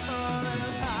life on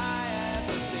as high as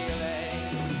the ceiling.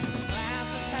 Glass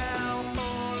is held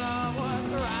full of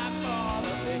what's right for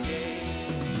the picking.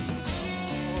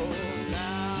 Oh,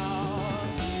 now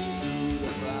see through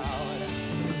the cloud.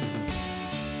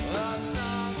 The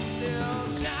sun still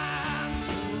shines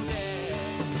today.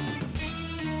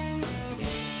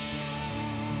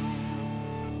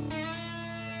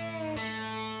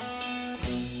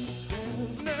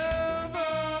 There's never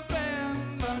been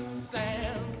much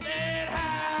sense in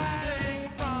hiding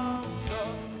from the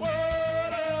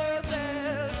water's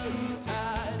edge whose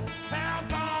tides have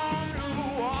come to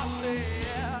wash the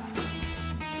air.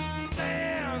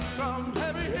 Sand from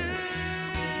heavy hills.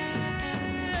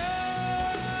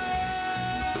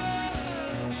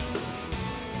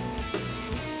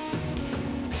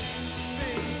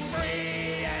 Be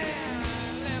free and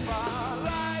live a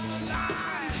life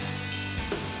alive.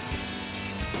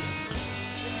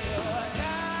 Till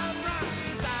time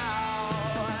runs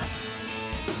out.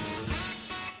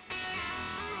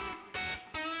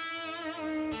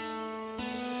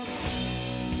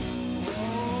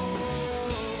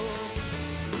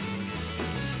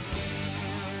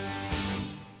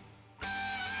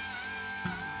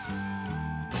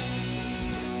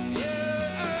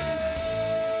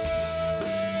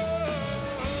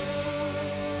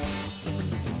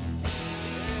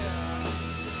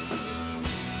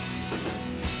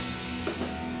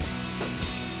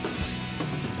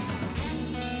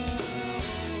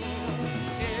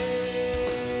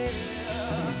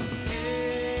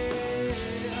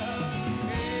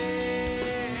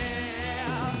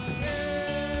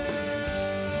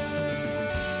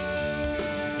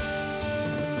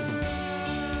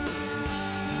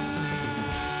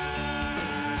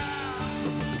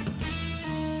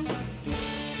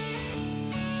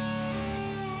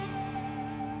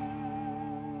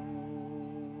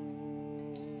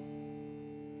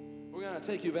 We're gonna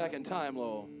take you back in time,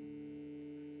 Lowell.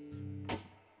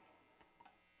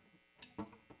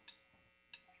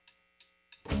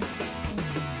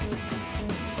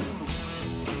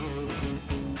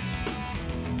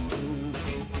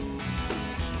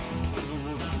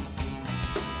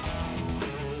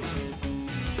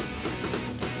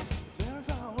 It's very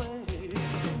far away.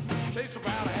 Takes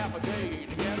about a half a day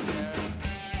to get there.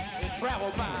 They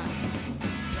travel by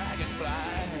dragonfly.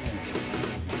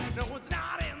 No, it's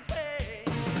not in Spain.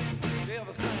 They're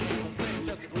the same,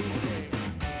 just a groove game.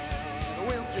 And the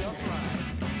wind's just right.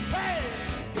 Hey!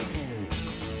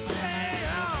 Hang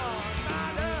on, my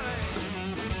darling.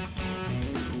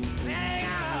 Hang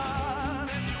on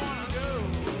if you wanna go.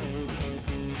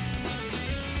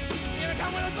 You gonna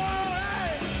come with us all,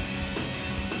 hey?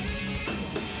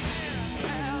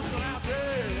 Hands out there.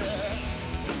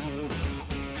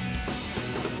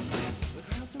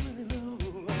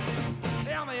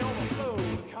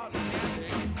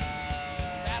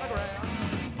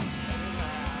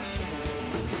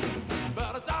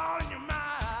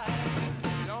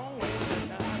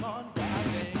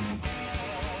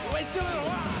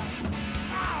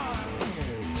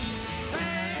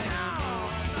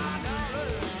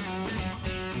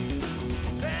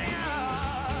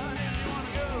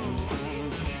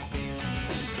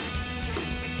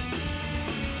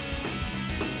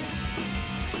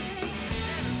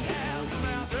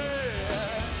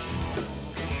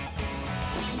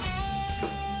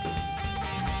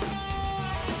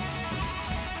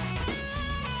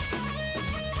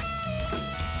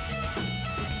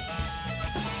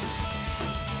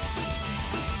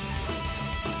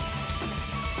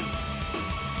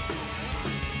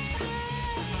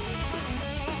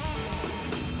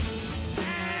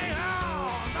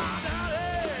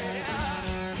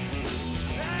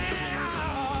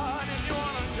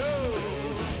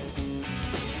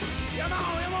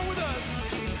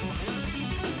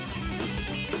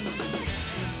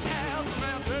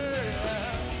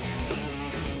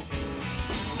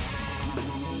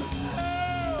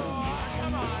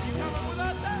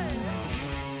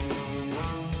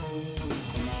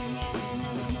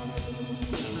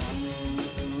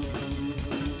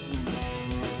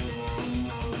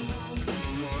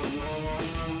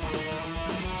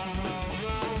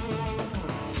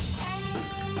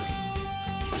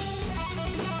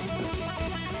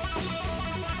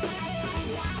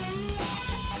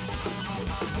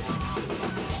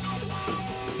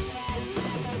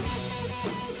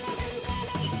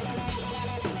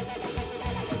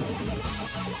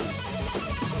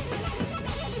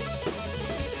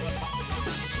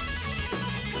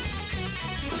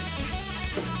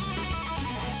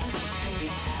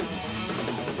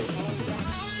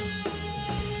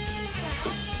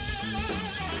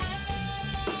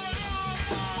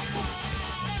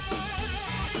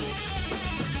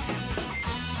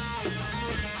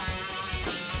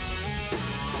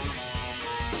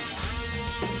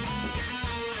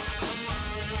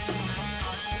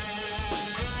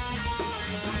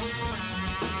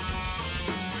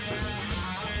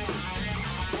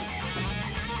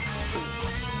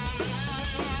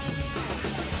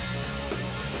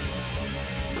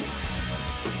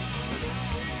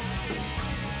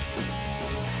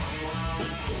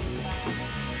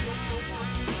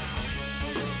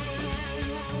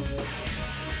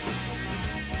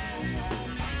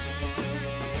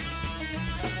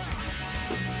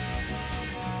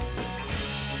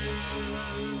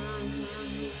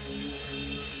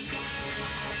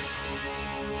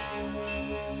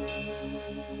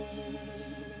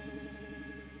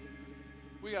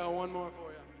 one more for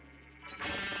you.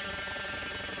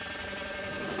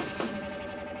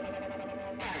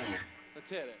 Let's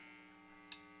hit it.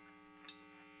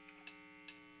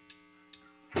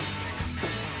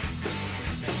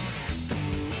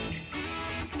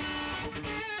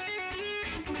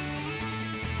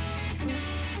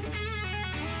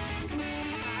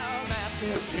 Our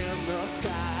message in the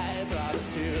sky brought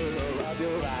us here to rub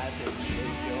your eyes and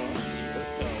shake your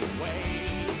fears away.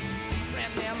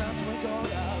 And then the twinkle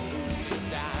of losing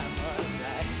diamond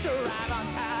light to arrive on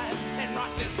time and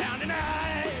rock this town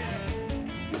tonight.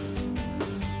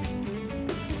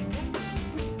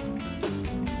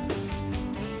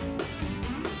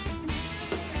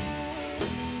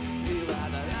 We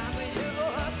ride the line with you,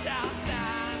 stop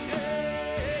sign, yeah.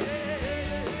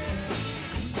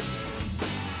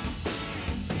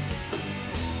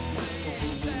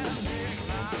 That big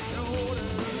my shoulder,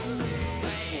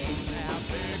 things that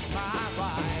big my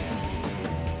right,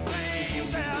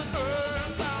 things that burn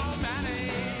so many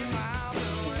miles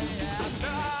away at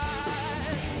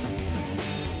night.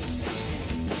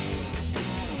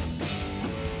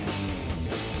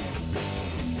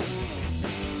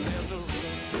 There's a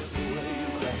reason the way you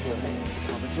clap your hands,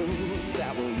 coming tunes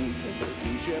that will use to make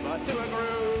you shiver to a groove.